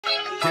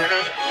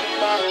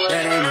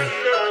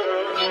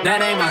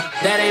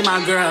That ain't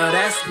my girl,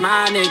 that's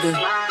my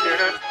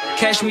nigga.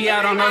 Catch me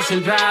out on Ocean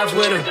Drive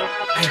with her.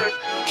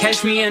 Ay,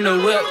 catch me in the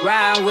whip,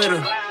 ride with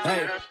her.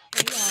 Hey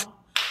y'all,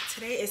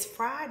 today is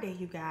Friday,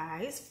 you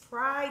guys.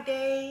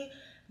 Friday,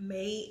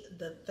 May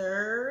the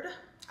 3rd.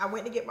 I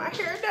went to get my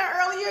hair done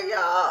earlier,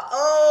 y'all.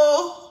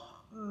 Oh,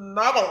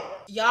 no.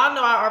 Y'all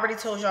know I already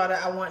told y'all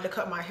that I wanted to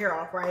cut my hair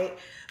off, right?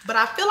 But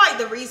I feel like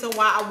the reason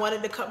why I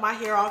wanted to cut my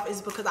hair off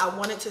is because I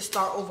wanted to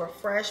start over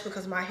fresh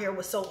because my hair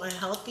was so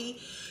unhealthy.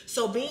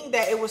 So being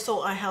that it was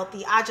so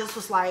unhealthy, I just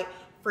was like,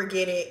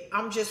 forget it.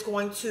 I'm just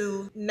going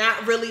to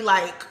not really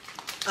like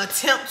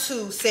attempt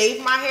to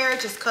save my hair,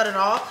 just cut it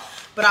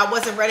off. But I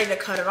wasn't ready to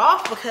cut it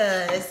off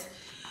because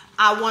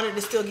I wanted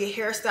to still get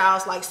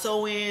hairstyles like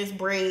sew-ins,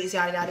 braids,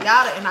 yada, yada,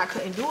 yada. And I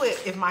couldn't do it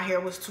if my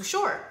hair was too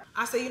short.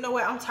 I said, you know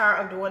what? I'm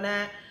tired of doing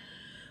that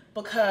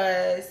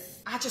because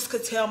I just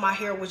could tell my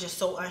hair was just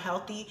so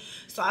unhealthy.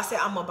 So I said,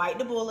 I'm gonna bite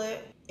the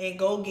bullet and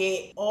go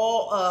get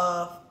all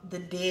of the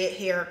dead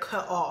hair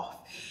cut off.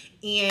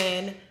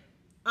 And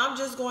I'm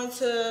just going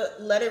to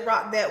let it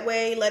rock that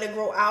way, let it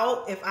grow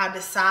out. If I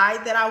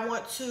decide that I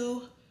want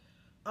to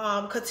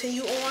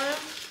continue on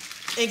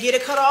and get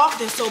it cut off,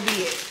 then so be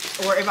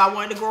it. Or if I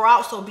wanted to grow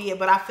out, so be it.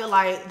 But I feel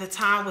like the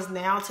time was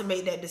now to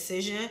make that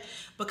decision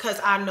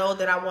because I know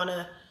that I want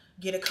to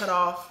get it cut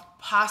off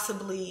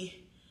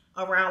possibly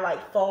around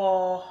like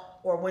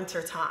fall or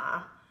winter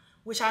time,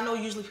 which I know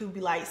usually people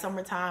be like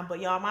summertime, but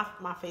y'all,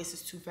 my face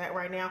is too fat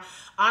right now.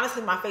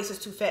 Honestly, my face is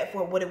too fat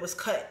for what it was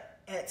cut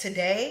at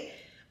today.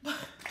 But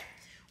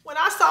when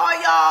I saw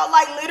y'all,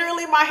 like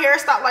literally my hair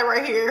stopped like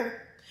right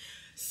here.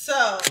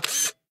 So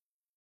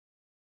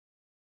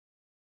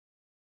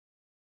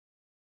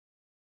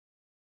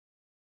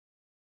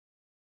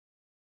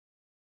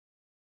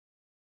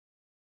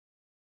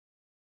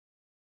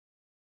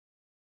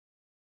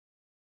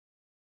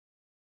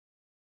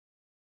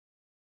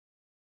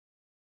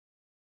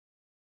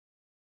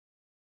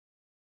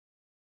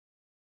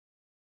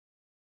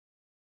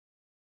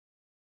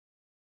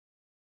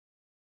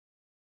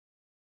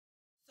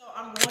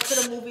I'm going to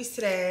the movies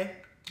today,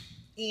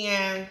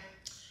 and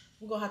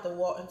we're gonna have to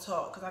walk and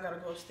talk because I gotta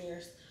go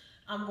upstairs.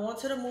 I'm going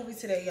to the movie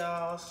today,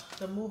 y'all.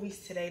 The movies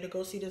today to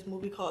go see this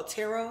movie called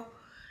Tarot,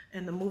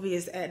 and the movie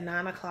is at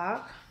 9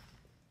 o'clock.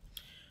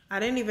 I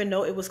didn't even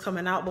know it was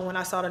coming out, but when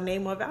I saw the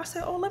name of it, I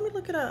said, oh, let me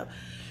look it up.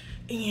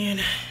 And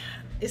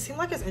it seemed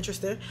like it's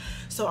interesting.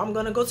 So I'm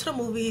gonna go to the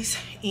movies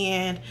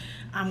and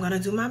I'm gonna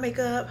do my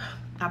makeup.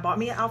 I bought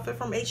me an outfit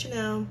from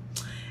H&M,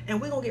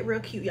 and we're gonna get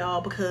real cute,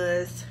 y'all,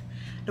 because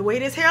the way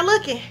this hair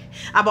looking,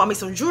 I bought me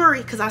some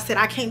jewelry because I said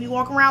I can't be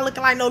walking around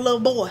looking like no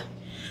little boy.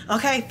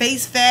 Okay,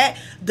 face fat,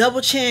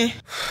 double chin.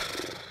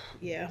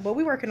 Yeah, but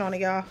we working on it,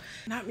 y'all.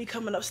 Not me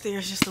coming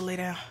upstairs just to lay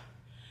down.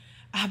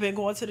 I've been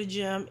going to the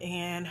gym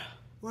and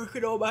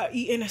working on my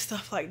eating and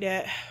stuff like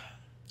that.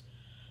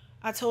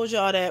 I told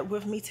y'all that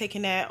with me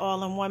taking that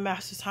all-in-one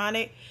Master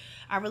Tonic,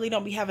 I really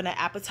don't be having an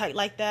appetite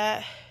like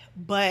that.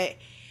 But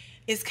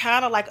it's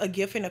kind of like a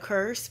gift and a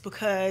curse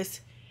because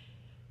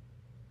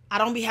I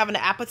don't be having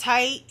an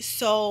appetite,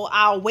 so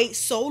I'll wait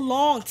so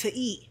long to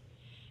eat.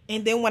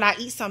 And then when I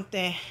eat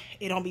something,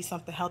 it don't be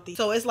something healthy.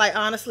 So it's like,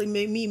 honestly,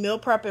 me meal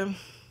prepping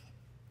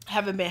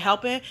haven't been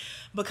helping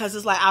because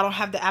it's like I don't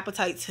have the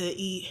appetite to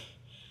eat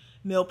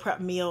meal prep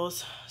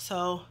meals.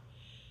 So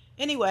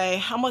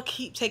anyway, I'm gonna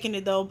keep taking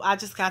it though. I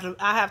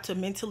have to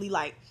mentally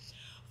like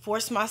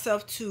force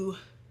myself to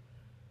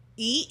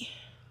eat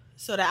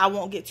so that I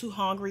won't get too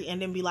hungry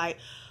and then be like,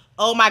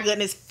 oh my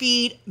goodness,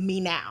 feed me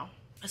now.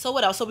 So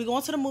what else? So we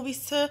going to the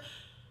movies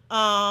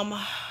night.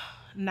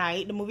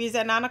 The movie is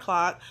at 9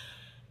 o'clock.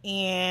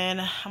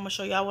 And I'm going to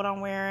show y'all what I'm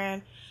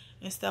wearing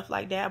and stuff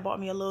like that. I bought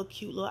me a little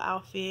cute little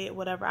outfit,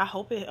 whatever. I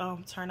hope it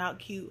turned out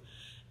cute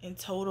in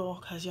total.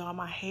 Because y'all,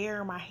 my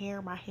hair.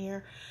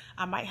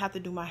 I might have to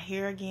do my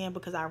hair again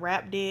because I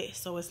wrapped it.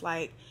 So it's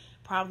like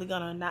probably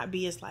going to not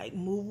be as like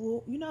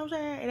movable. You know what I'm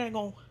saying? It ain't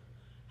going to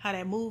have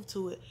that move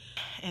to it.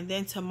 And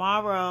then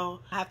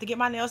tomorrow, I have to get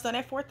my nails done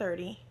at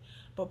 4:30.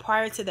 But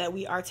prior to that,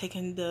 we are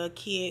taking the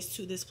kids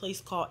to this place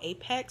called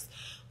Apex,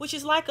 which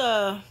is like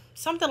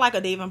something like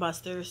a Dave &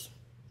 Buster's.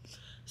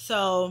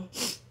 So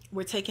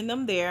we're taking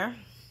them there.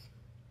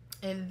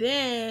 And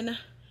then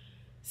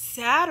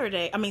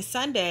Sunday,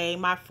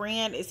 my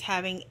friend is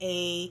having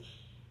a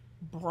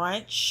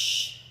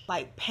brunch,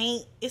 like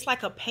it's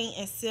like a paint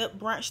and sip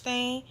brunch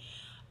thing.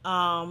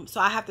 So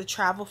I have to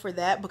travel for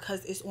that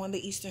because it's on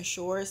the Eastern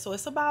Shore. So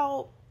it's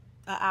about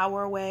an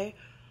hour away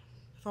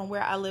from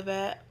where I live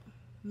at.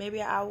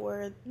 Maybe an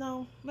hour and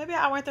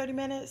 30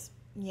 minutes.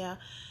 Yeah,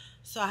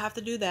 so I have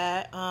to do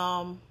that.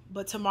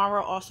 But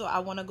tomorrow also I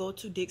want to go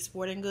to Dick's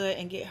Sporting Good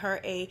and get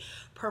her a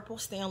purple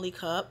Stanley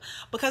cup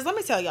because let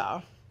me tell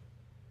y'all,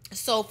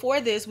 so for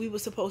this we were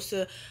supposed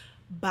to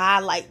buy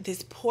like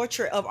this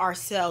portrait of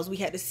ourselves. We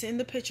had to send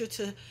the picture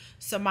to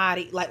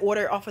somebody, like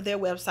order it off of their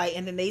website,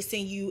 and then they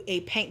send you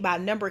a paint by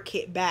number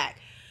kit back.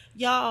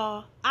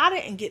 Y'all, I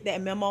didn't get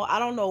that memo. I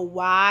don't know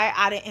why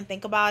I didn't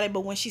think about it,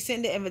 but when she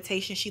sent the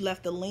invitation, she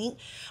left the link,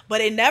 but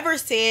it never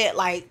said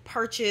like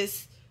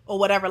purchase or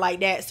whatever like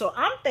that. So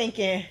I'm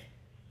thinking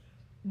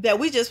that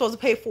we just supposed to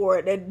pay for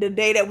it the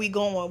day that we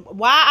going.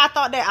 Why I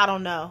thought that, I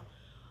don't know.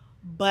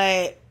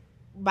 But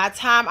by the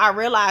time I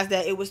realized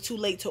that it was too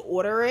late to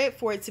order it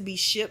for it to be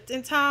shipped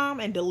in time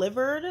and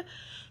delivered,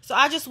 so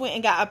I just went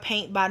and got a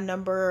paint by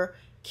number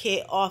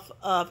kit off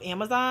of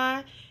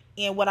Amazon.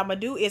 And what I'm gonna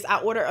do is I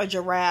order a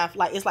giraffe,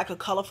 like it's like a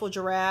colorful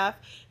giraffe,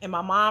 and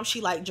my mom, she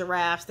like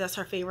giraffes, that's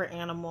her favorite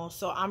animal.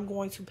 So I'm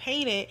going to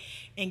paint it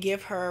and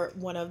give her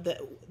one of the,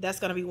 that's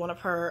gonna be one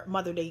of her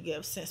Mother's Day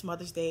gifts, since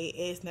Mother's Day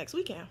is next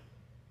weekend.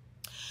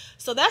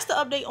 So that's the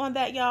update on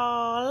that,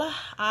 y'all.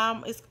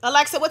 It's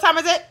Alexa, what time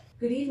is it?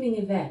 Good evening,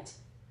 Yvette.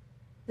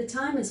 The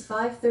time is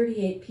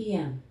 5:38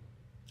 p.m.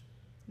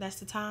 That's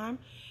the time.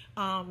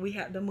 We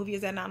have, the movie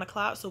is at 9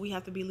 o'clock, so we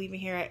have to be leaving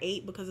here at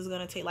 8 because it's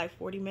gonna take like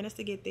 40 minutes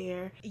to get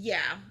there.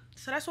 Yeah,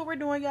 so that's what we're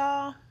doing,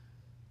 y'all.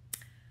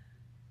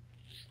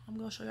 I'm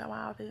gonna show y'all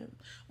my outfit.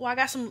 Well, I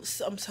got some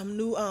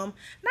new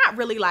not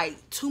really like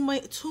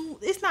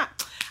it's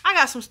not, I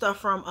got some stuff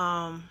from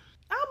I'm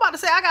about to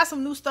say I got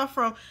some new stuff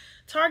from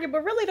Target,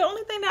 but really the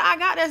only thing that I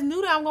got that's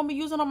new that I'm gonna be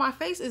using on my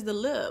face is the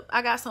lip.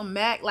 I got some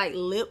MAC like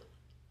lip,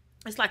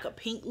 it's like a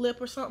pink lip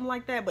or something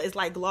like that, but it's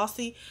like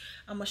glossy.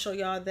 I'm gonna show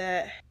y'all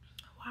that.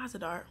 Why is it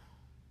dark?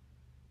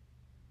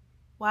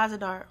 Why is it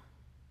dark?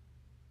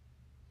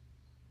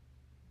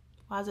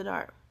 Why is it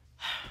dark?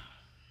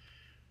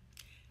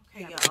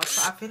 Okay, y'all,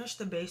 so I finished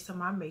the base of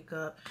my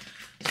makeup.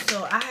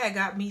 So I had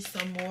got me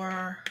some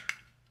more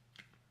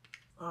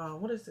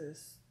what is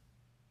this?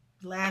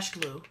 Lash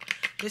glue.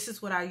 This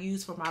is what I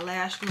use for my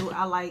lash glue.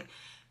 I like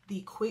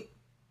the Quick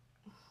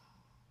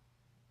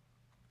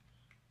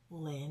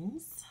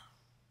Lens.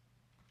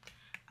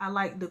 I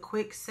like the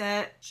Quick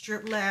Set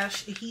Strip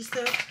Lash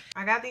Adhesive.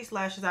 I got these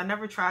lashes. I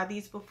never tried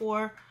these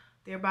before.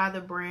 They're by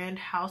the brand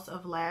House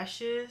of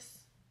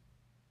Lashes.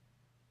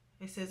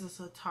 It says it's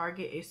a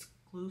Target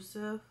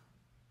exclusive.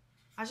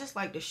 I just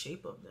like the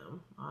shape of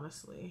them,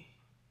 honestly.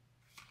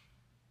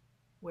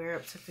 Wear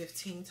up to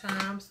 15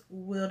 times.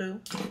 Will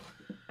do.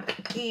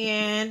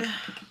 And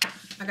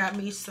I got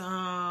me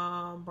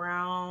some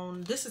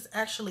brown. This is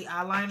actually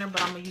eyeliner,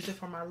 but I'm going to use it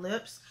for my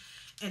lips.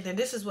 And then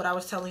this is what I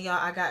was telling y'all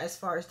I got as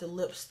far as the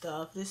lip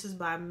stuff. This is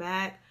by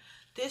MAC.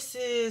 This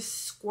is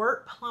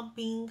Squirt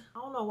Plumping. I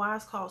don't know why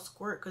it's called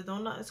Squirt, because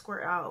don't nothing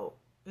squirt out.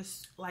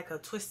 It's like a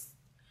twist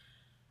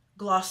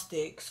gloss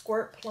stick.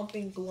 Squirt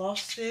Plumping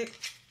gloss stick.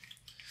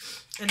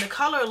 And the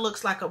color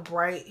looks like a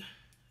bright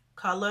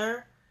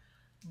color,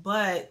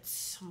 but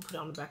I'm gonna put it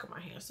on the back of my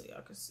hand so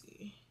y'all can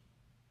see.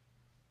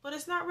 But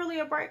it's not really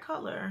a bright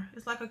color.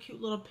 It's like a cute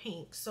little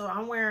pink. So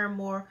I'm wearing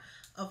more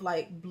of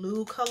like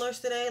blue colors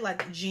today,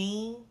 like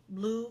jean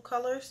blue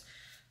colors.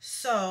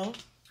 So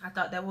I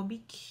thought that would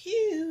be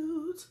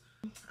cute.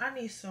 I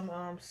need some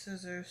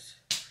scissors.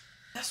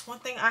 That's one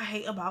thing I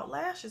hate about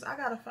lashes. I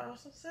gotta find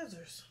some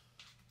scissors.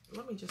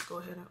 Let me just go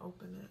ahead and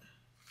open it.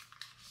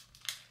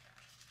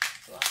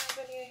 Do I have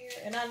any in here?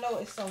 And I know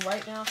it's some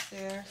right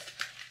downstairs.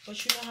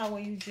 But you know how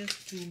when you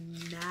just do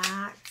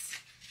not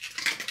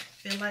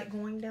feel like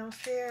going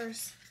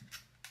downstairs?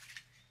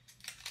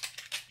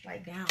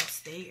 Like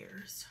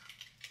downstairs.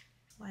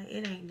 Like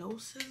it ain't no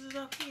scissors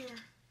up here.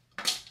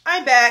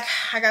 I'm back.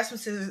 I got some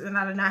scissors and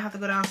I did not have to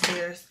go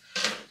downstairs.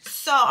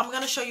 So I'm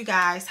going to show you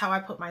guys how I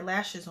put my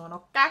lashes on,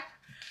 okay?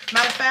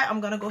 Matter of fact, I'm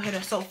going to go ahead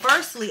and... So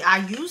firstly,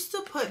 I used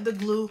to put the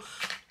glue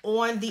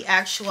on the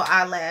actual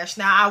eyelash.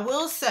 Now, I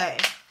will say,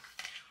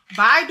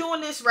 by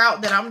doing this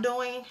route that I'm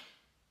doing,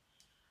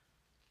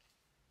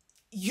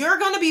 you're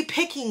going to be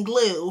picking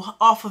glue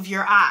off of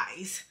your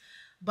eyes.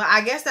 But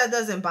I guess that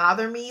doesn't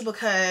bother me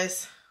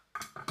because,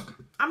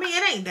 I mean,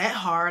 it ain't that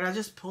hard. I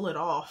just pull it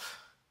off.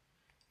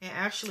 And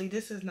actually,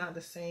 this is not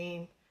the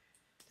same.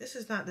 This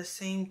is not the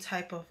same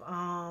type of,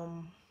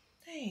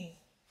 dang.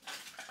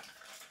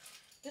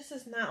 This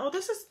is not, oh,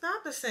 this is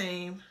not the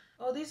same.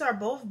 Oh, these are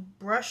both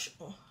brush.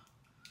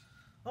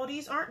 Oh,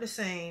 these aren't the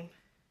same.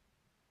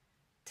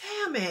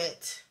 Damn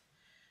it.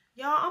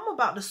 Y'all, I'm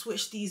about to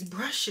switch these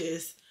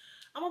brushes.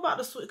 I'm about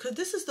to switch, because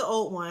this is the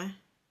old one.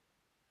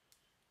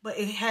 But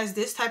it has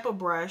this type of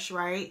brush,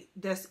 right?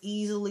 That's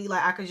easily,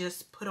 like, I could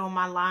just put on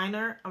my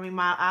liner. I mean,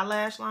 my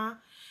eyelash line.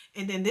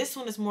 And then this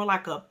one is more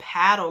like a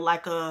paddle,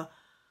 like a,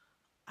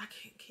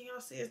 can y'all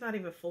see? It's not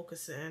even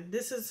focusing.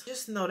 This is,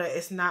 just know that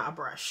it's not a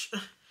brush.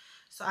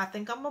 So I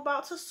think I'm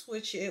about to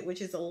switch it,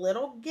 which is a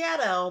little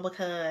ghetto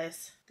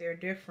because they're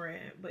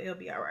different, but it'll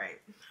be all right.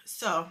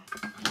 So,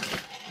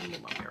 let me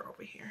get my mirror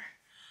over here.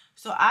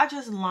 So I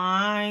just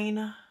line.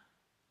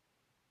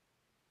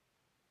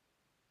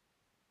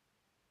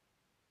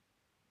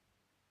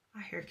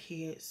 I hear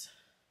kids.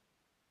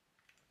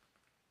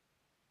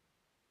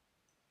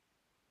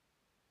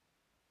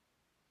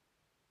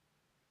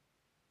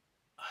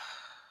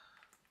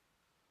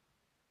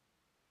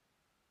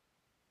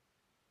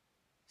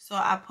 So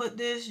I put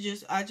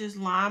this, I just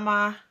line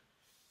my,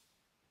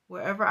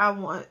 wherever I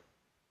want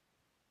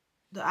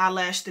the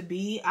eyelash to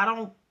be. I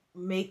don't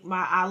make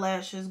my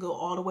eyelashes go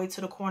all the way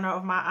to the corner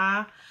of my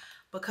eye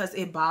because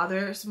it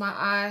bothers my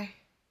eye.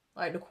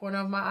 Like the corner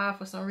of my eye,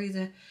 for some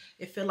reason,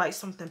 it feel like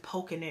something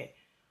poking it.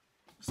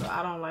 So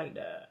I don't like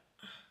that.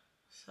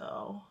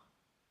 So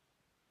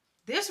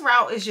this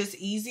route is just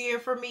easier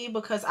for me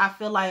because I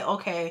feel like,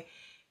 okay,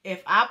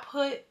 if I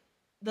put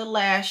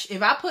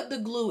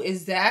the glue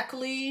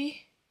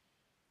exactly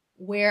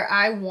where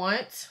I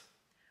want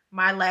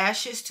my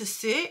lashes to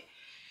sit,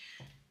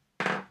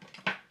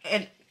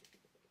 and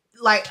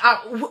like,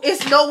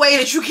 it's no way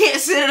that you can't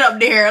sit it up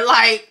there.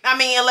 Like, I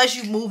mean, unless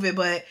you move it,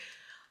 but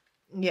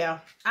yeah,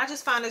 I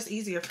just find this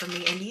easier for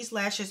me. And these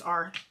lashes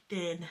are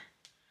thin.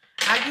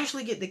 I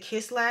usually get the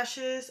Kiss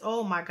lashes.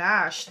 Oh my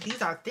gosh,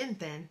 these are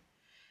thin.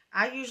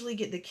 I usually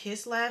get the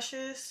Kiss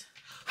lashes.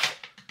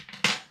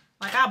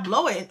 Like, I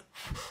blow it.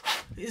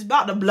 It's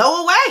about to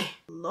blow away.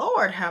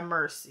 Lord have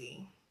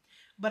mercy.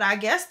 But I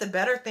guess the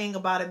better thing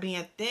about it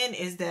being thin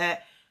is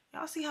that,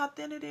 y'all see how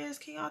thin it is?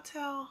 Can y'all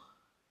tell?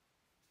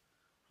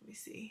 Let me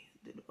see.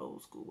 The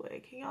old school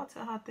way. Can y'all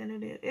tell how thin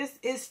it is?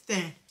 It's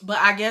thin. But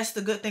I guess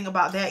the good thing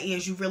about that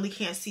is you really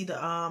can't see the,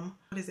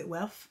 what is it,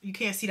 weft? You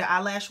can't see the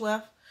eyelash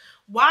weft.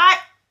 Why?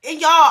 And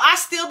y'all, I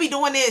still be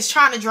doing this,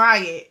 trying to dry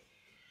it.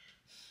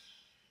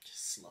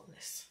 Just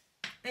slowness.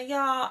 And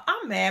y'all,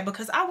 I'm mad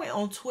because I went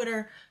on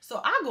Twitter. So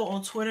I go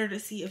on Twitter to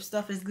see if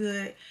stuff is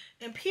good.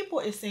 And people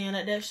is saying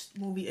that that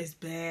movie is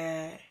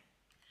bad.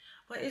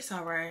 But it's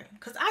all right.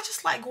 Because I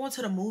just like going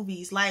to the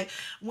movies. Like,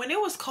 when it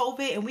was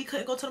COVID and we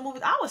couldn't go to the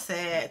movies, I was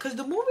sad. Because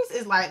the movies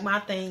is like my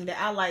thing that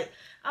I like.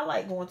 I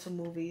like going to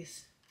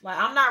movies. Like,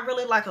 I'm not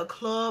really like a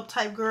club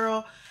type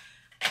girl.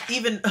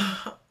 Even,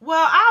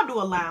 well, I'll do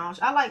a lounge.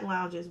 I like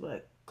lounges,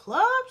 but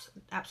clubs?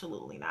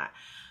 Absolutely not.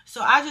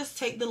 So I just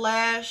take the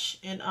lash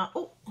and,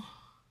 oh.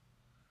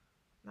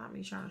 Not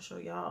me trying to show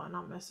y'all and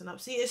I'm messing up.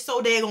 See, it's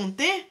so daggone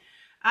thin.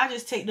 I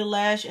just take the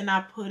lash and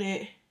I put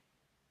it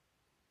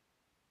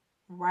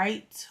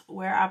right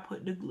where I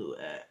put the glue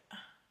at.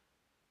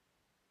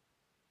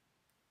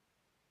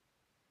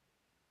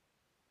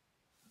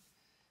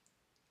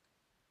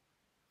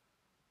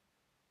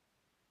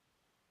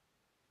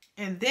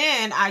 And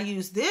then I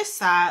use this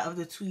side of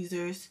the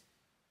tweezers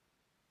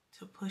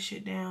to push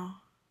it down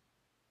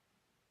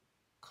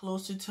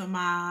closer to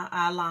my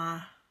eye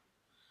line.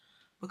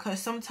 Because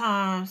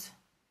sometimes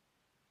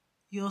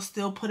you'll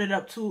still put it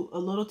up too a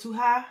little too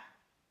high.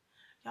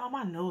 Y'all,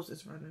 my nose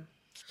is running.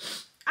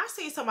 I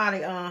seen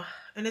somebody, and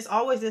it's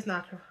always this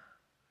natural.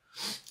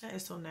 That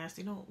is so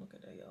nasty. Don't look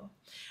at that, y'all.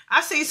 I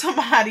see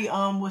somebody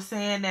was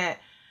saying that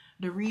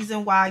the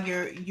reason why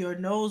your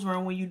nose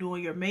run when you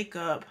doing your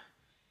makeup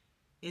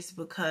is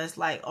because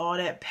like all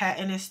that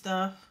patting and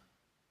stuff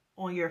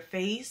on your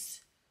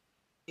face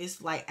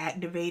is like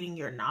activating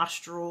your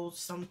nostrils,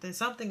 something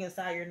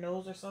inside your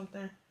nose or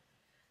something.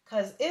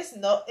 Cause it's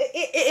and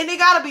it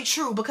gotta be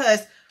true,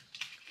 because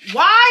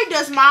why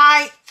does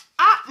my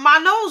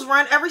nose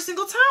run every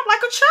single time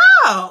like a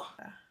child?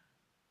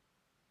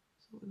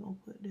 So we're gonna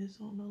put this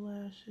on the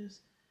lashes.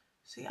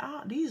 See,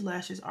 these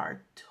lashes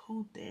are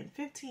too thin.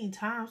 15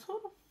 times. Who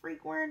the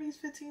freak wearing these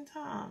 15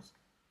 times?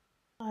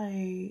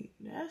 Like,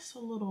 that's a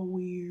little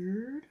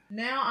weird.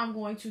 Now I'm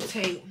going to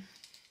take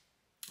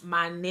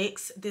my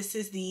NYX. This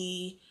is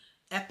the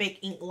Epic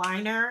Ink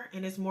Liner,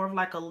 and it's more of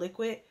like a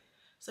liquid.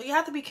 So you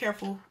have to be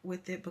careful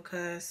with it,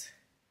 because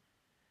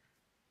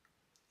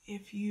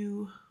if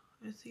you,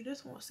 let's see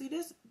this one. See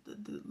this,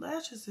 the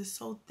lashes is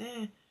so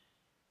thin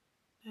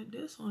that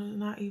this one is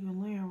not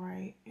even laying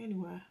right.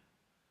 Anyway,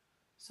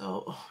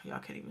 so y'all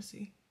can't even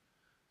see.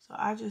 So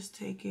I just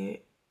take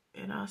it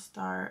and I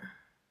start the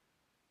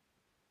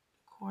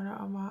corner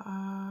of my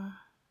eye,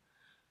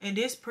 and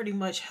this pretty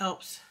much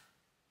helps.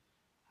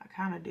 I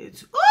kind of did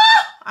too.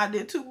 I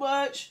did too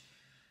much,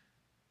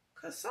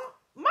 cause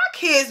my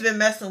kids been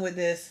messing with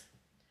this,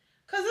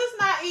 cause it's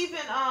not even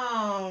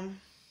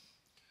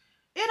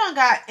it done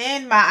got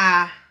in my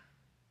eye.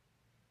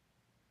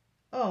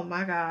 Oh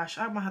my gosh,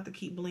 I'm gonna have to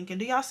keep blinking.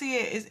 Do y'all see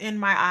it? It's in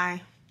my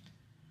eye.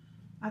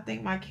 I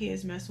think my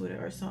kids mess with it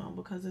or something,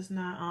 because it's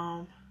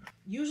not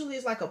usually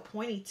it's like a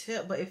pointy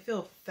tip, but it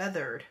feels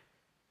feathered.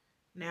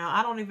 Now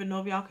I don't even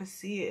know if y'all can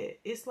see it.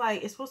 It's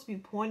like, it's supposed to be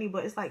pointy,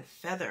 but it's like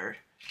feathered,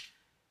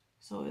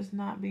 so it's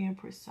not being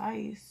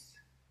precise.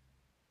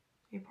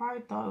 They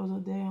probably thought it was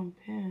a damn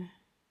pen.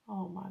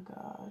 Oh my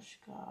gosh,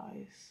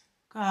 guys.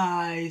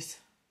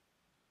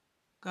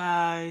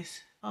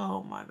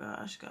 Oh my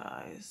gosh,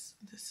 guys.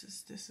 This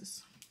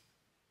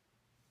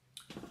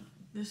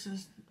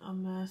is a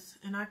mess,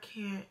 and I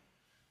can't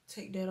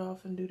take that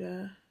off and do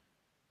that.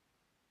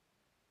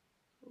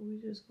 So we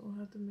just gonna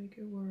have to make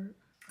it work.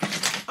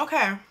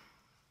 Okay.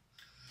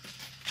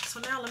 So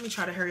now let me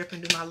try to hurry up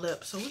and do my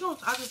lips. So I know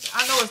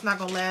it's not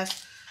gonna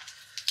last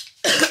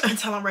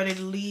until I'm ready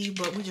to leave,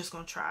 but we're just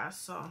gonna try.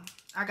 So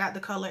I got the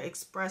color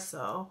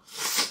Espresso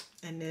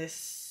and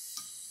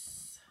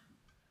this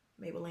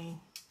Maybelline.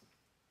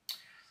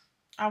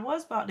 I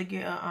was about to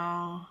get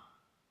a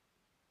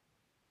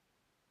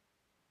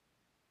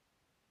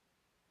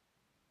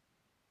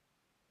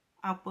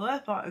I was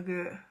about to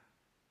get,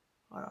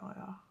 hold on,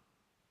 y'all.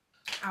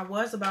 I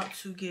was about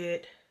to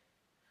get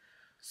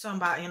some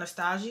by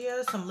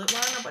Anastasia, some lip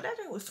liner, but that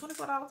thing was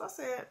 $24. I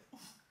said,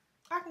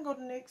 I can go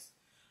to NYX.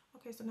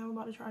 Okay, so now we're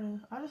about to try to,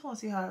 I just want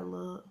to see how it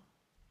look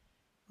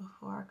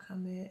before I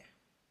commit.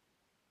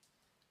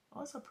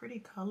 Oh, it's a pretty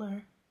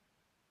color.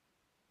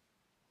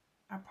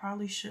 I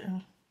probably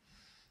shouldn't,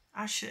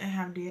 I shouldn't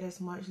have did as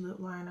much lip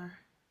liner.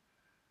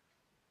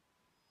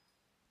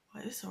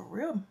 But it's a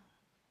real,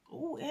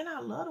 ooh, and I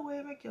love the way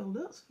it make your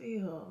lips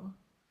feel.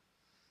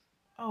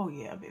 Oh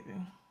yeah, baby.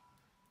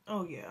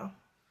 Oh yeah.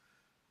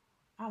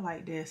 I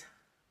like this.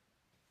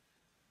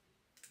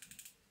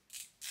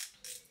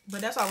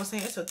 But that's what I was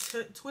saying. It's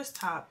a twist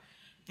top.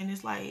 And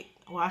it's like,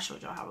 well, I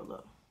showed y'all how it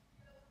look.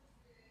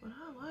 But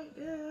I like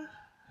this.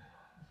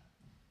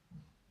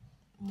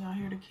 Y'all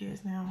hear the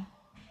kids now.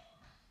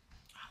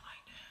 I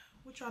like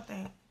that. What y'all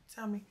think?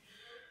 Tell me.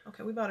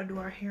 Okay, we about to do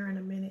our hair in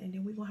a minute. And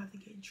then we're going to have to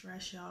get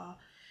dressed, y'all.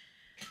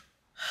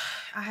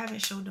 I haven't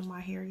showed them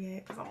my hair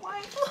yet. Because I'm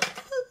like,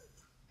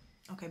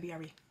 okay,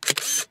 BRB.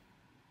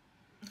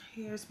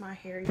 Here's my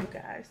hair, you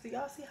guys. Do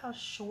y'all see how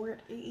short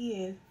it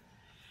is?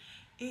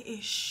 It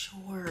is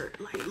short.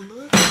 Like,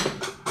 look.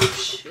 Oh,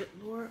 shit,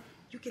 Lord.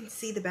 You can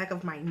see the back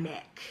of my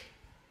neck.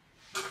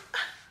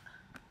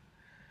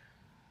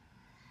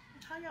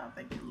 How y'all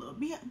think it look?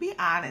 Be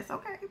honest,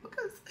 okay?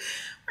 Because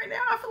right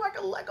now I feel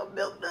like a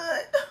milk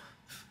nut.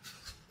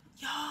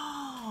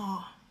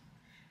 Y'all,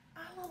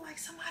 I look like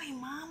somebody's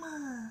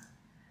mama.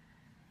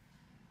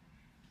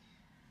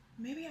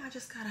 Maybe I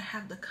just gotta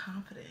have the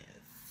confidence.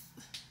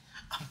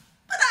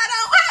 But I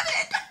don't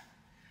have it.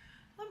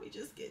 Let me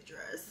just get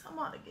dressed. I'm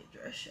about to get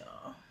dressed,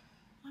 y'all.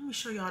 Let me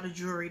show y'all the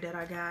jewelry that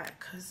I got,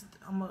 because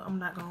I'm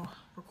not gonna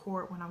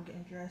record when I'm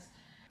getting dressed.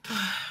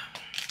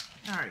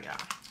 All right, y'all.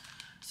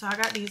 So I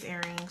got these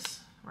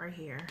earrings right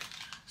here.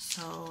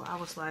 So I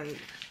was like,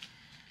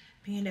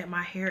 being that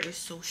my hair is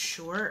so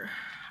short,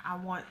 I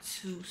want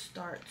to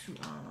start to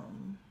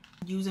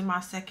using my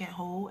second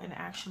hole and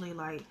actually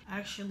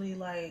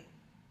like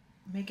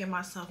making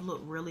myself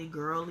look really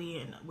girly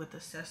and with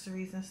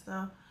accessories and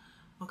stuff,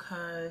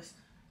 because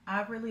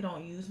I really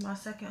don't use my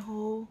second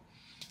hole.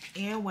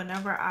 And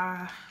whenever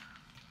I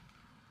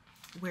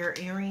wear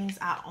earrings,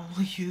 I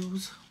only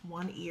use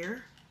one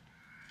ear,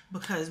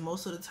 because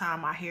most of the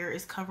time my hair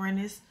is covering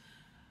this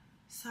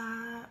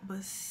side.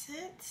 But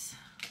since,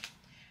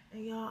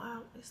 and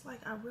y'all, it's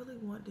like I really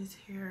want this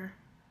hair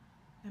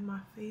in my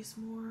face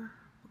more,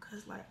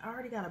 because like I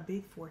already got a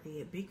big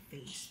forehead, big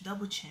face,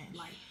 double chin.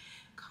 Like,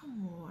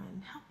 come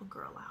on, help a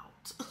girl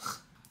out.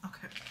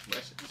 Okay,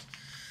 let's just.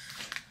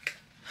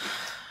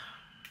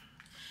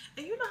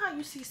 And you know how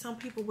you see some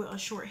people with a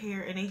short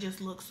hair and they just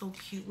look so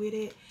cute with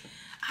it?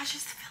 I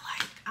just feel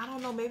like, I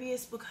don't know, maybe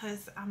it's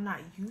because I'm not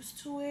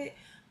used to it,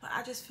 but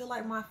I just feel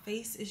like my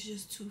face is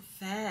just too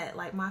fat.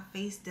 Like, my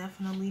face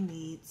definitely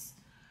needs,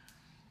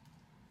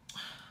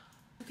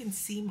 you can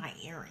see my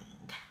earring.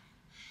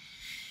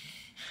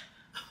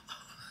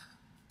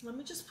 Let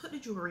me just put the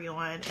jewelry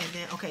on, and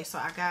then, okay, so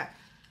I got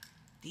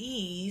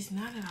these.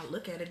 Now that I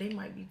look at it, they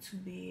might be too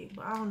big,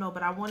 but I don't know.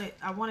 But I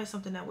wanted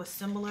something that was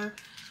similar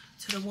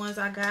to the ones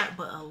I got,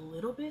 but a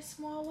little bit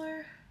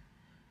smaller,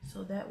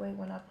 so that way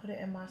when I put it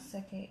in my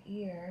second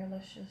ear,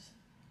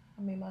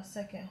 my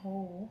second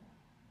hole.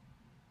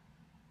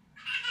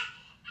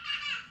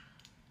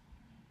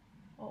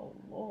 Oh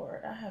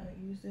Lord, I haven't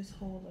used this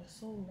hole in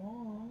so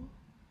long.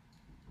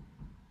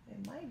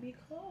 It might be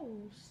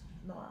closed.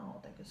 No, I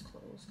don't think it's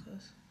closed,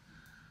 because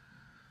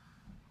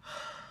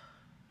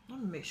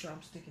let me make sure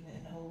I'm sticking it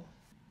in the hole.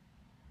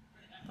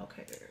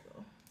 Okay, there we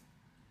go.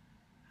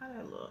 How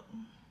that look?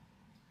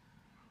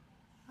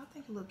 I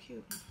think it look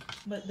cute.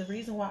 But the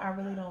reason why I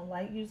really don't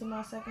like using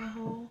my second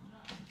hole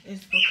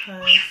is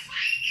because,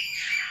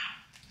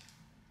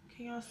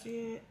 can y'all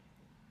see it?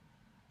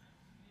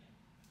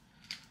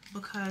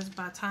 Because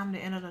by the time the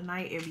end of the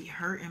night, it be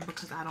hurting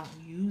because I don't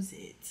use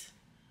it.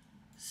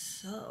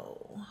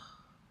 So,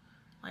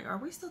 like, are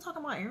we still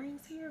talking about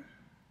earrings here?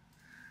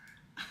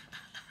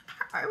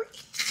 Are we?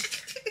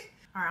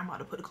 All right, I'm about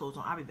to put the clothes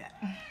on. I'll be back.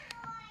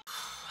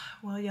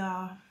 Well,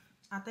 y'all,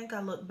 I think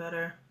I look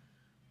better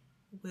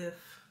with,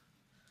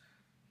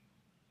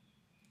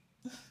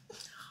 I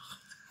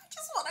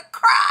just want to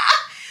cry.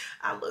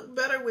 I look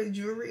better with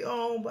jewelry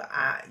on, but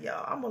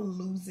y'all, I'm gonna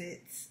lose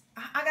it.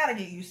 I gotta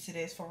get used to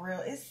this, for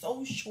real. It's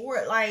so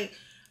short. Like,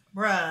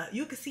 bruh,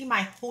 you can see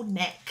my whole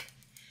neck.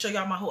 Show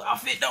y'all my whole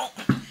outfit.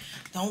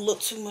 Don't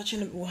look too much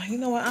in the, well, you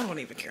know what? I don't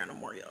even care no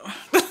more, y'all.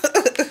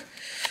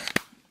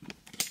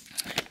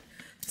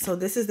 So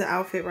this is the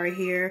outfit right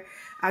here.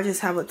 I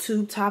just have a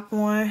tube top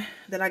on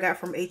that I got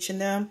from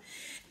H&M.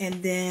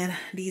 And then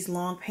these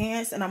long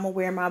pants. And I'm going to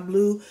wear my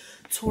blue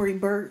Tory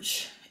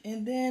Burch.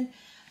 And then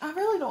I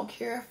really don't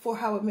care for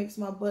how it makes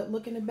my butt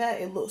look in the back.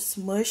 It looks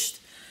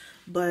smushed.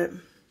 But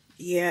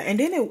yeah. And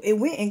then it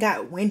went and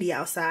got windy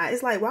outside.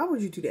 It's like, why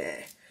would you do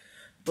that?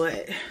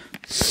 But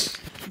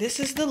this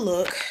is the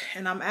look.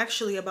 And I'm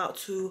actually about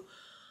to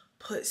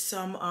put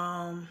some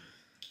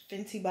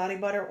Fenty body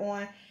butter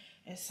on.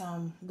 And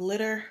some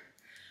glitter,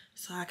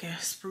 so I can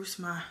spruce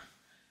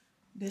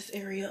this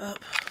area up.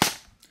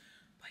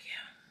 But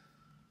yeah,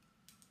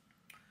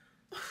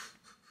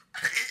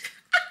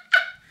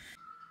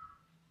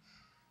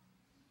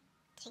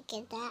 Look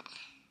at that.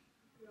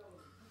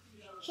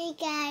 Hey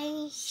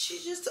guys. She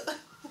just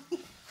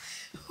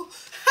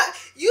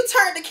you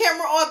turned the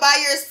camera on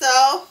by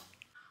yourself.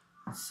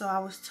 So I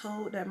was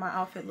told that my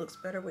outfit looks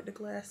better with the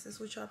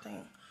glasses. What y'all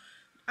think?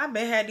 I've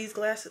been had these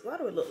glasses. Why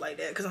do it look like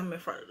that? Because I'm in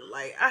front of the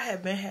light. I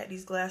have been had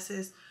these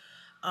glasses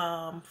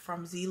from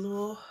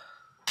Zillow,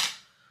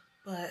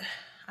 but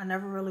I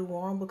never really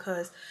wore them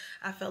because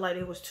I felt like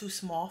it was too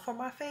small for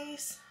my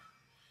face.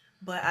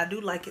 But I do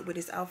like it with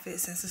this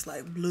outfit since it's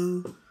like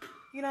blue,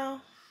 you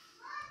know.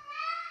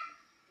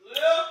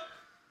 Yeah.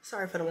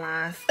 Sorry for the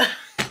lines.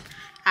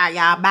 Alright,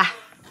 y'all, bye.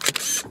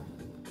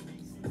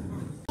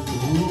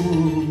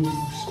 Ooh,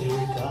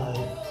 scary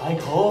guy. I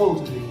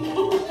called me.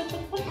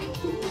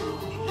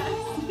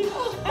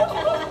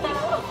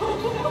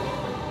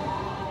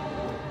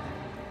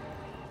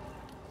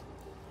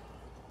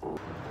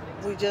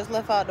 We just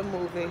left out the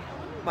movie.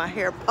 My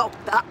hair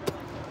popped up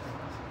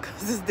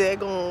because it's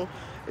daggone.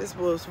 It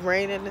was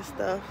raining and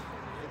stuff.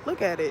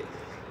 Look at it.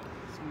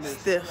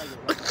 Stiff.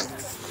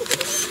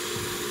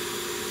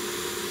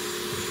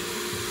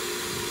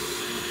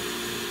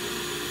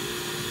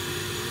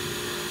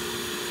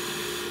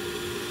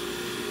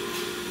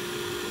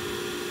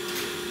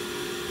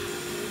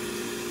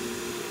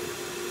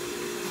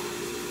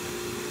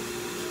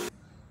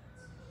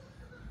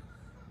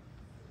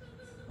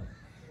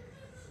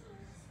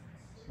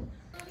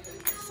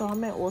 So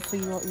I'm at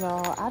Ulta,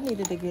 y'all. I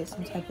needed to get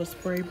some type of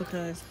spray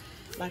because,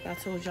 like I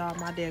told y'all,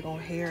 my daggone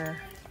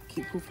hair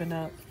keep poofing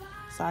up.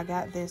 So I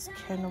got this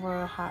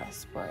Kenra hot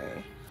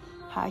spray,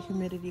 high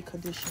humidity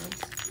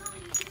conditions.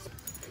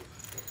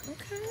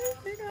 Okay,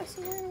 they got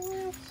some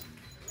rain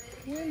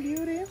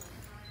beauty.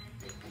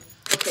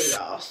 Okay,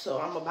 y'all.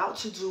 So I'm about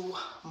to do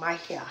my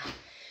hair.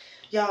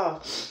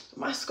 Y'all,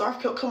 my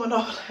scarf kept coming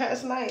off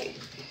last night.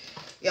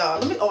 Y'all,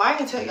 let me. Oh, I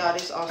can tell y'all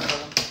this also.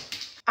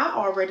 I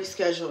already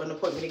scheduled an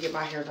appointment to get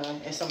my hair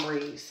done and some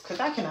braids. Because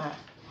I can't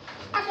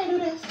do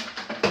this.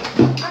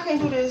 I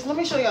can't do this. Let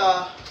me show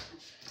y'all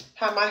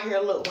how my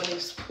hair look when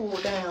it's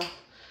pulled down.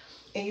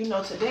 And you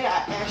know, today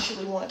I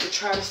actually wanted to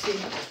try to see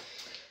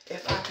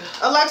if I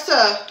could.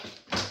 Alexa,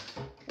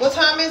 what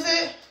time is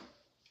it?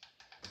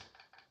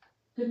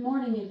 Good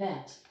morning,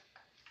 Yvette.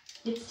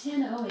 It's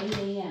 10:08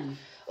 a.m.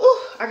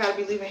 Ooh, I gotta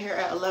be leaving here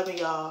at 11,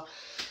 y'all.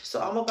 So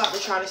I'm about to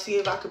try to see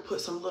if I could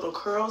put some little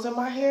curls in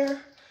my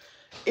hair.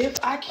 If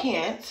I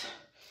can't,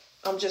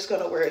 I'm just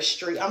gonna wear it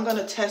straight. I'm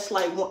gonna test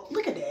like one.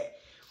 Look at that.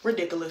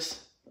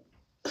 Ridiculous.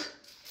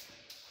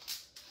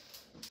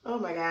 Oh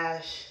my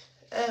gosh.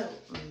 Oh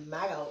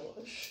my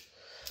gosh.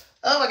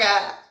 Oh my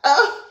god.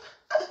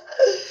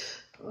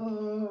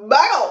 Oh my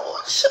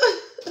gosh.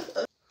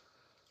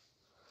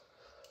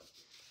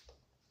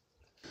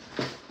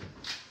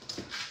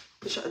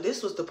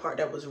 This was the part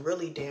that was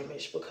really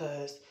damaged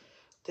because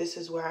this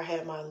is where I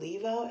had my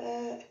leave out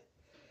at.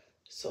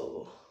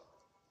 So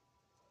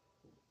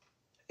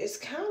it's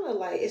kind of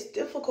like, it's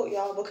difficult,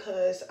 y'all,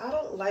 because I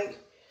don't like,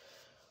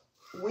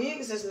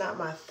 wigs is not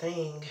my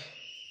thing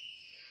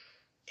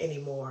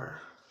anymore.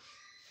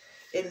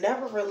 It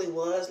never really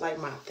was like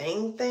my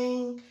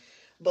thing,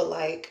 but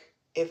like,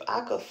 if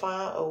I could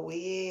find a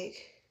wig,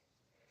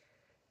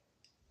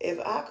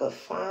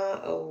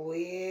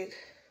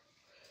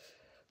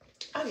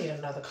 I need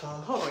another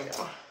comb. Hold on,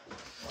 y'all.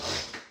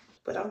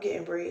 But I'm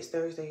getting braids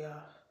Thursday,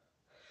 y'all.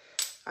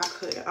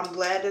 I'm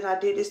glad that I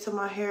did this to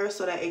my hair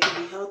so that it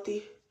can be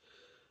healthy,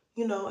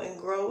 you know, and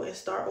grow and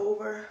start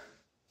over.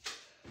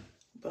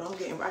 But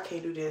I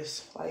can't do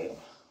this. Like,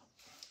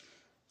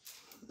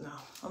 no,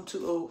 I'm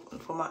too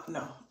old for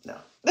no.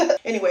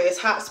 Anyway, it's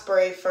hot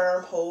spray,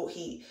 firm hold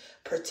heat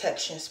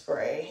protection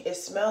spray. It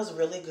smells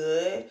really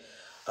good.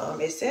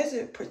 It says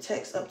it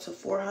protects up to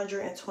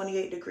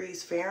 428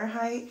 degrees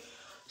Fahrenheit.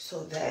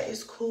 So that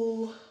is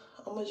cool.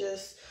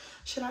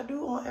 Should I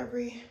do on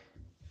every?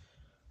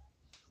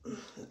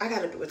 I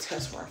gotta do a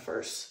test run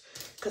first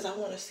because I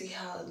want to see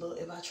how it look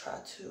if I try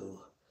to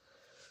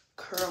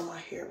curl my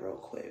hair real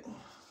quick.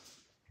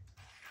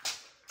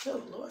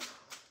 Oh Lord.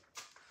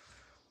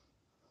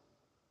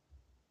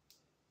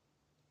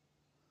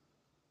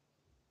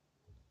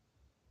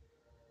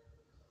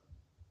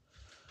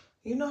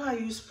 You know how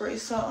you spray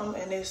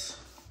something and it's,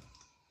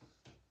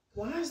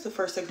 why is the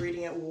first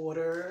ingredient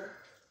water?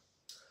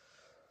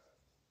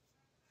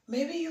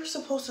 Maybe you're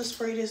supposed to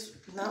spray this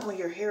not when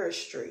your hair is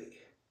straight.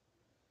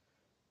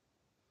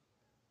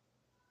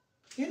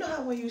 You know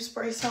how when you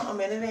spray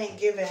something and it ain't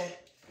giving.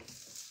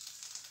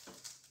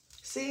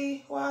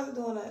 See, why is it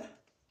doing that?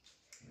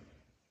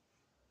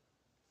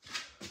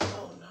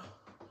 Oh no.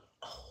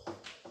 Oh,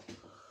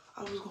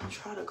 I was gonna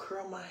try to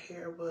curl my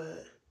hair,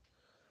 but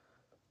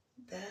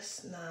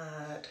that's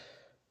not.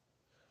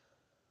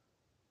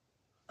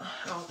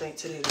 I don't think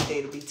today's the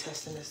day to be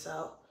testing this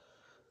out.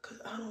 Cause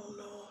I don't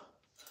know.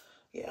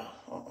 Yeah,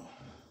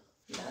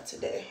 not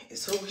today.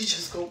 So we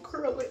just gonna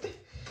curl it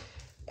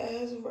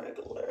as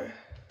regular.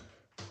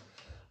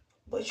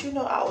 But you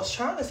know, I was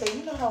trying to say,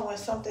 you know how when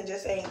something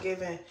just ain't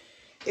giving,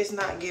 it's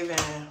not giving,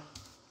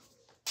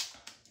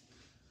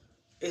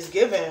 it's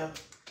giving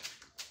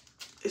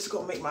it's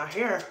gonna make my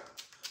hair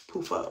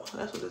poof up.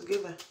 That's what it's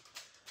giving.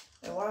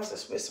 And why does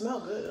it smell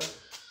good though?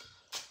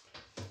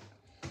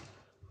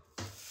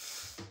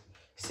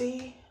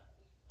 See?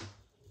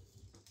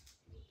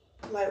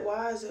 Like,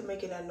 why is it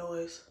making that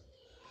noise?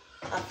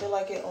 I feel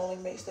like it only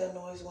makes that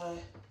noise when...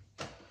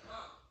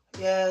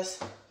 Yes.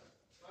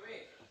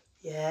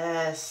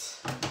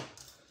 Yes.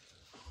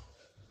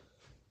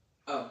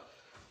 Oh.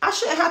 I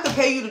shouldn't have to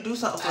pay you to do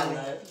something for me.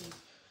 I love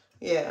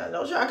you. Yeah,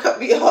 don't try to cut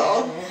me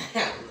off. I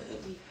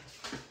love you.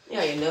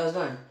 Yeah, your nails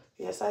done.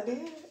 Yes, I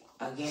did.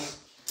 Again,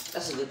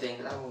 that's a good thing,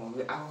 because I won't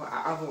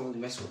really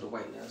mess with the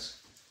white nails.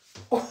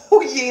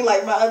 Oh, you ain't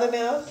like my other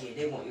nails? Yeah,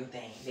 they want your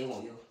thing. They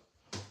want your...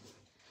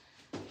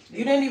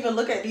 You didn't even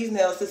look at these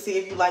nails to see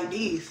if you like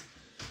these.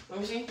 Let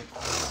me see.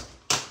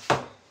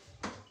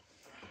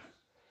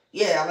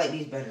 Yeah, I like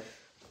these better.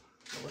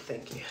 Well,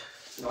 thank you.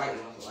 The white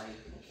ones are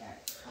like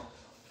cat.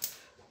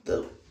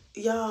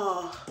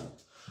 Y'all,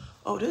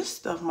 oh, this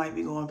stuff might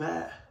be going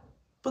bad.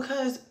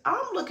 Because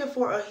I'm looking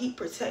for a heat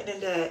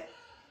protectant that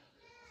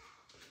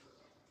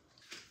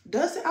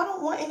doesn't, I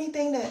don't want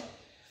anything that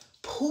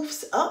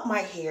poofs up my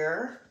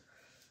hair.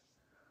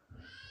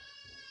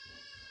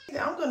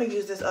 I'm gonna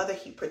use this other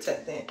heat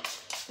protectant.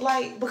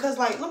 Like, because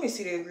like, let me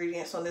see the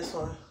ingredients on this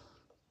one.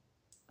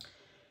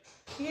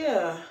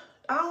 Yeah,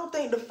 I don't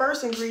think the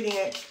first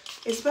ingredient,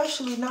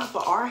 especially not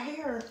for our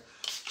hair,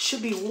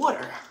 should be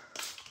water.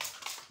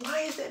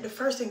 Why is that the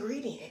first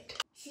ingredient?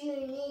 Do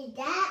you need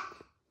that?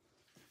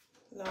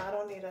 No, I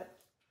don't need it.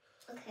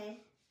 Okay.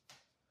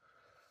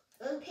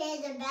 Repair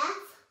the bath?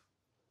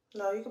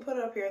 No, you can put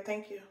it up here.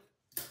 Thank you.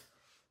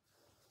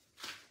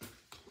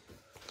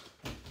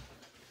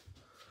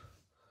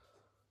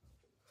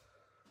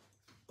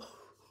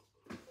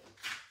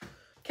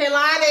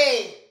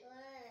 Kaylani!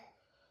 What?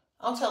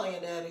 I'm telling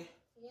you, Daddy.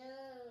 No.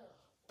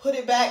 Put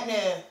it back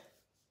there.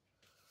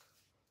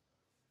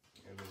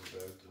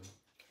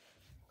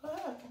 Go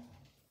ahead.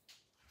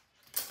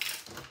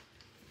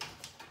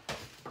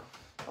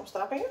 I'm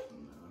stopping you?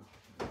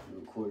 No, you're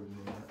recording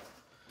me.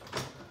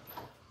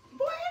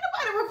 Boy, ain't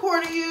nobody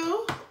recording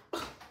you.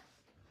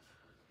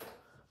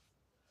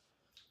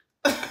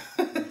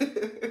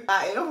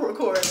 I am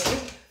recording,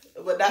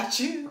 but not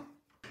you.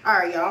 All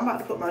right, y'all, I'm about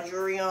to put my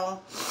jewelry on.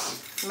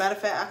 Matter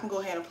of fact, I can go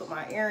ahead and put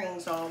my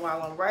earrings on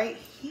while I'm right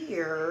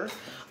here.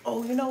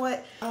 Oh, you know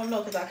what? I don't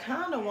know, because I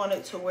kind of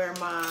wanted to wear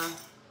my...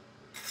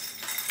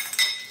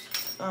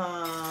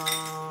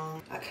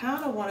 I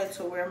kind of wanted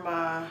to wear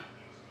my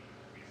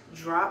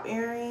drop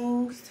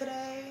earrings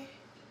today.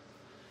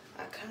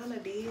 I kind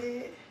of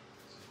did.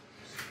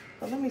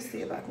 But let me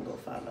see if I can go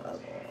find the other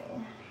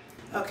one.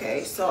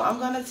 Okay, so I'm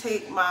going to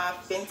take my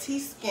Fenty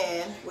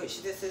Skin,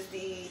 which this is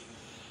the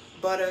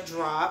butter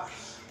drop,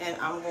 and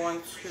I'm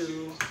going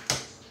to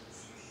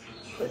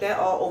put that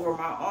all over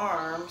my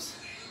arms.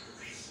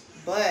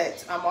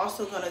 But I'm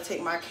also going to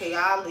take my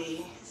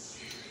Kayali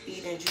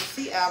Eating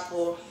Juicy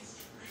Apple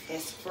and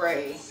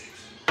spray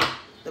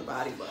the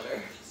body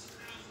butter,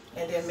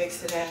 and then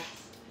mix it in,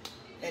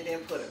 and then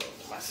put it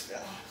over my skin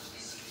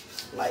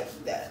like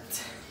that,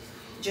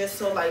 just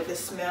so like the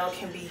smell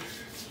can be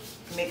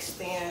mixed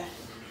in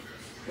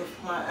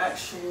with my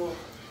actual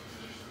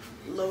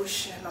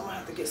lotion. I'm gonna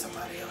have to get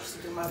somebody else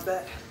to do my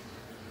back,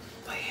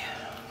 but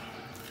yeah.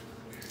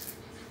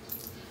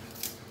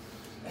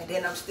 And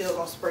then I'm still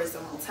gonna spray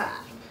some on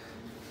top,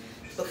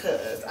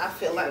 because I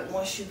feel like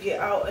once you get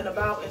out and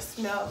about and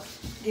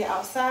get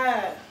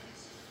outside,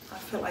 I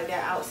feel like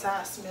that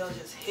outside smell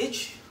just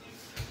hits you.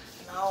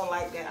 And I don't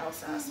like that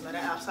outside smell.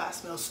 That outside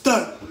smell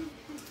stunk.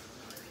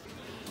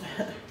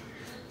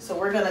 So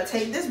we're gonna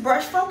take this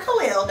brush from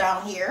Khalil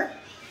down here,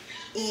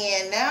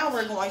 and now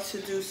we're going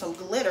to do some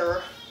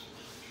glitter.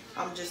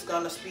 I'm just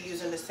gonna be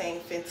using the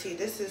same Fenty.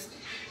 This is,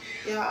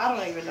 yeah, I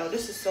don't even know.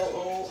 This is so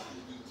old.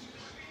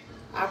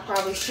 I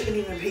probably shouldn't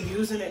even be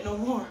using it no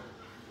more,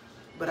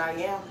 but I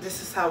am.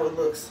 This is how it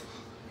looks.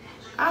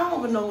 I don't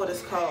even know what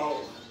it's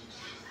called.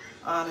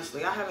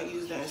 Honestly, I haven't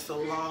used it in so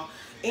long.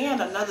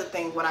 And another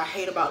thing, what I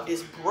hate about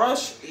this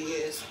brush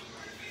is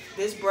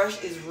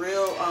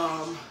real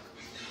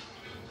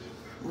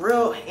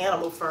real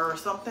animal fur or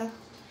something.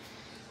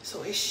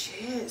 So it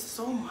sheds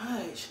so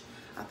much.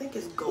 I think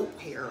it's goat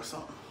hair or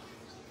something.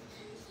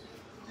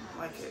 I don't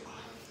like it.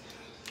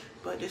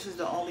 But this is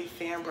the only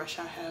fan brush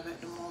I have at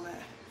the moment.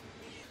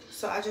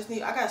 So I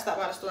gotta stop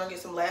by the store and get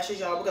some lashes,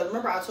 y'all, because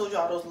remember I told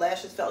y'all those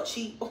lashes felt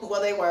cheap? Well,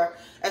 they were.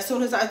 As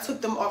soon as I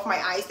took them off my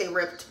eyes, they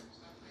ripped.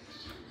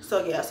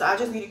 So yeah, so I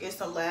just need to get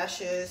some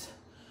lashes,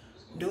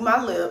 do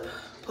my lip,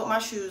 put my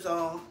shoes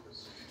on,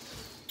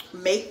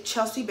 make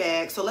Chelsea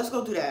bag. So let's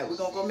go do that. We're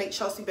gonna go make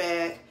Chelsea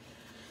bag,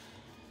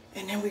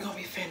 and then we're gonna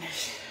be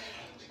finished.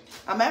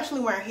 I'm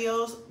actually wearing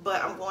heels,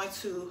 but I'm going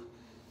to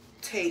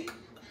take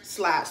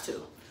slides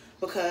too,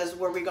 because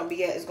where we're gonna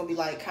be at is gonna be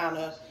like kind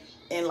of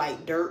in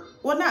like dirt.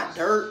 Well, not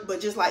dirt, but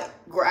just like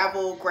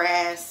gravel,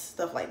 grass,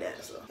 stuff like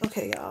that. So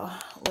okay, y'all,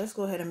 let's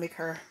go ahead and make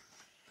her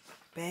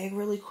bag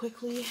really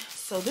quickly.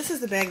 So this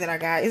is the bag that I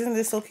got. Isn't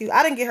this so cute?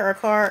 I didn't get her a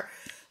card,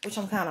 which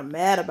I'm kind of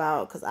mad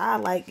about, because I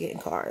like getting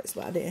cards,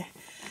 but I didn't.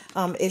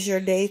 It's your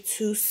day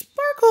to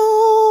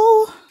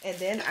sparkle. And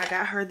then I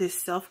got her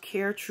this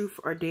self-care truth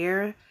or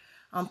dare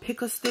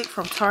pick a stick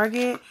from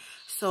Target.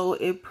 So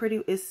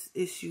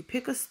it's you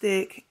pick a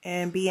stick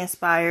and be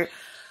inspired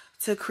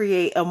to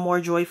create a more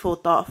joyful,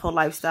 thoughtful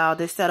lifestyle.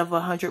 This set of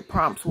 100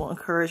 prompts will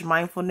encourage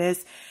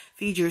mindfulness,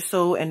 feed your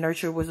soul, and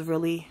nurture was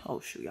really,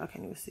 oh shoot, y'all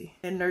can't even see.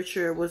 And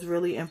nurture was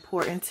really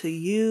important to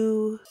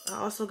you. I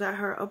also got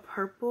her a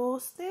purple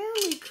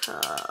Stanley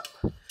cup.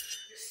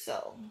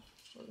 So,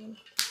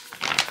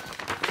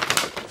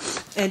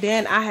 and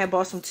then I had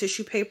bought some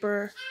tissue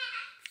paper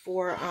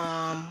for,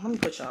 let me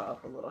put y'all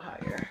up a little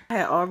higher. I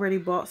had already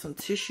bought some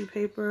tissue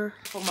paper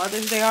for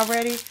Mother's Day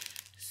already.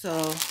 So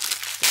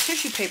the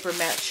tissue paper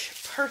match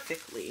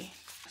perfectly.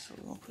 So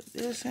we're gonna put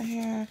this in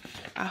here.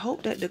 I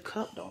hope that the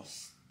cup don't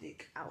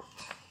stick out.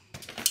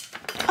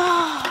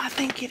 Oh, I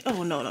think it,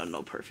 oh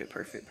no, perfect.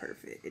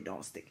 It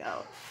don't stick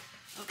out.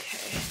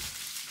 Okay,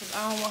 because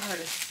I don't want her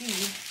to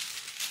see.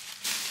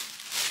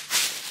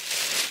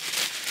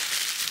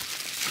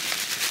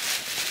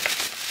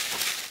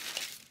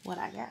 What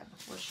I got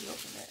before she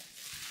opened it.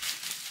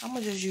 I'm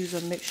gonna just use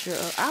a mixture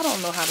of, I don't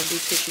know how to do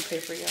tissue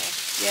paper, y'all.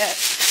 Yeah.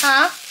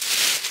 Huh?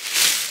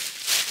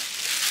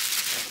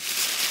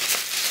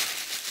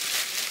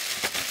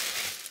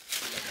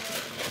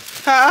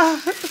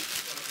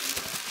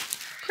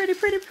 Pretty. I'm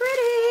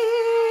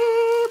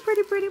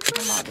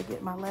about to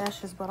get my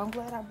lashes, but I'm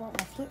glad I brought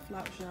my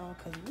flip-flops, y'all,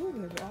 because we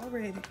were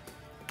already.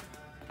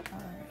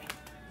 Alright.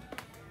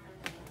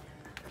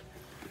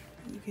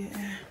 You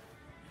getting.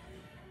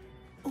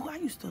 Oh, I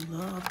used to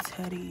love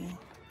Teddy.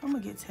 I'm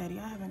gonna get Teddy.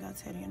 I haven't got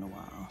Teddy in a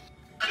while.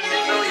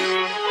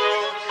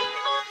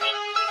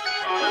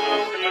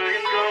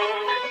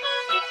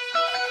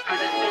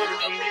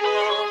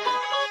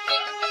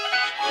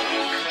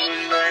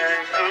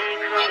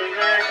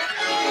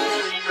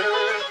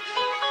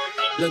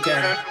 Look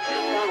at her.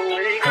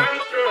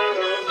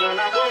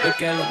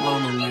 Look at the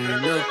mama,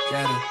 man. Look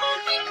at her.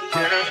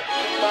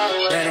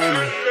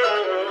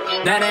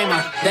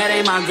 That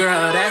ain't my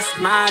girl. That's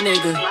my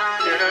nigga.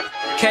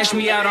 Catch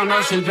me out on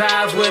Ocean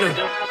Drive with her.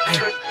 Hey,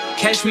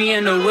 catch me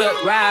in the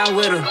whip, ride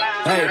with her.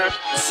 Hey,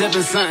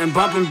 sipping something,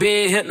 bumping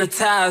big,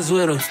 hypnotized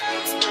with her.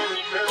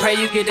 Pray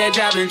you get that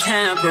job in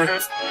Tampa.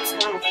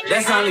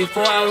 That's only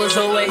 4 hours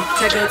away.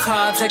 Take a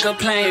car, take a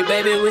plane,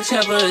 baby,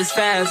 whichever is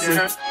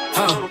faster.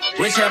 Oh,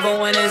 whichever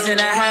one is in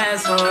the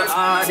hassle.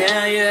 Oh,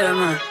 damn, yeah,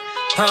 man.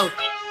 Oh,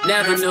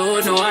 never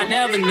knew, no, I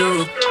never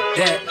knew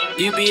that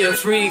you be a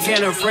freak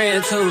and a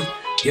friend too.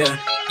 Yeah,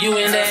 you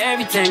into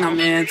everything I'm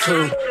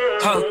into.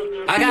 Oh,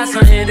 I got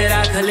something that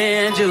I could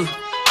lend you.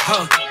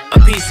 Oh, a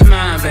peace of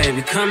mind,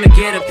 baby. Come and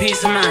get a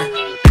peace of mind.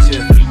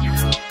 Yeah.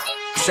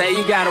 Say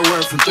you gotta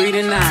work from 3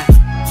 to 9.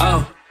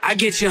 Oh, I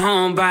get you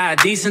home by a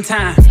decent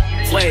time.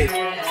 Wait,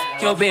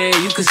 your bed,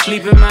 you can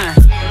sleep in mine.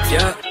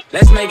 Yeah,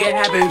 let's make it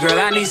happen, girl.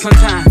 I need some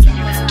time.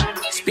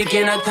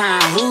 Speaking of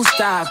time, who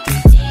stopped it?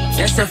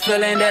 That's the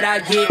feeling that I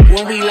get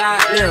when we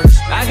lock lips.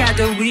 I got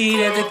the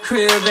weed at the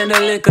crib and the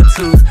liquor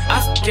too.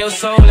 I fuck your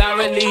soul, I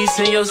release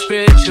in your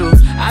spiritual.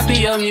 I be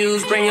your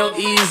muse, bring your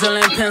easel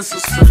and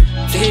pencils too.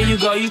 Here you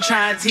go, you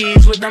try and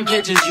tease with them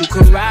pictures. You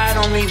could ride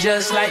on me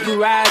just like you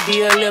ride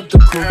the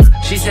elliptical.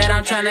 She said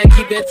I'm trying to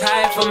keep it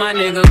tight for my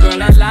nigga.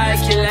 Girl, I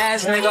like your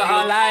last nigga,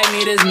 all I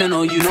need is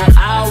mental. You know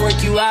I'll work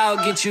you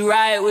out, get you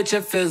right with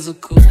your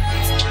physical.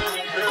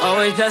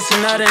 Always just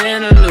another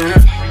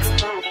interlude.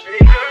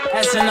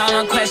 Asking all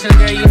them questions,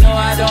 girl, you know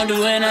I don't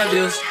do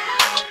interviews.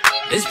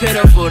 It's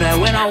pitiful that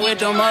when I'm with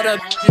them other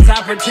bitches,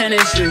 I pretend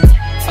it's you.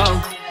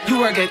 Oh, you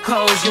work at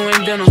Kohl's, you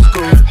in dental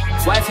school.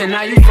 Wife and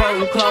now you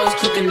folding clothes,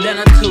 cooking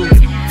dinner too.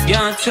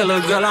 Young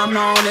Tiller, girl, I'm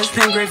known as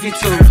Pink Griffey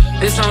too.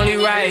 It's only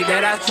right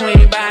that I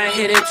swing by and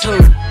hit it too.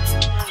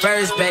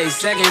 First base,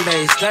 second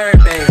base,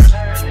 third base.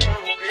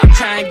 I'm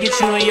trying to get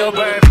you in your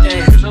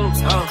birthday.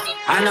 Oh,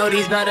 I know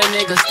these other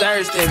niggas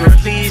thirsty, but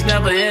please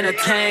never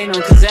entertain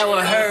them, cause that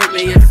would hurt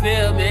me, you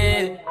feel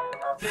me?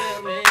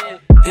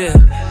 Yeah,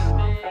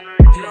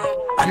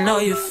 I know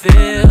you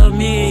feel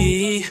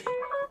me.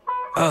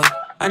 Oh,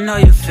 I know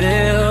you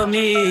feel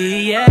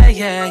me, yeah.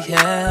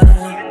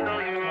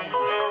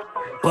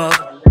 Whoa.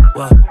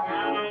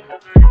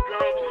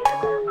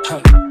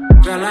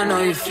 Girl, I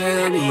know you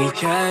feel me,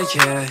 yeah.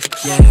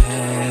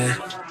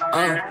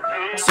 Oh,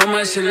 so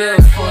much to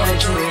live for,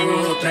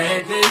 too,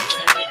 baby.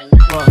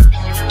 Whoa.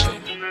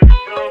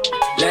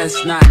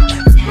 Let's not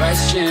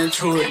rush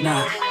into it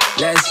now.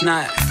 Let's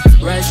not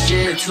rush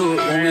into it.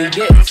 When we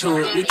get to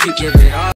it, we can give it all.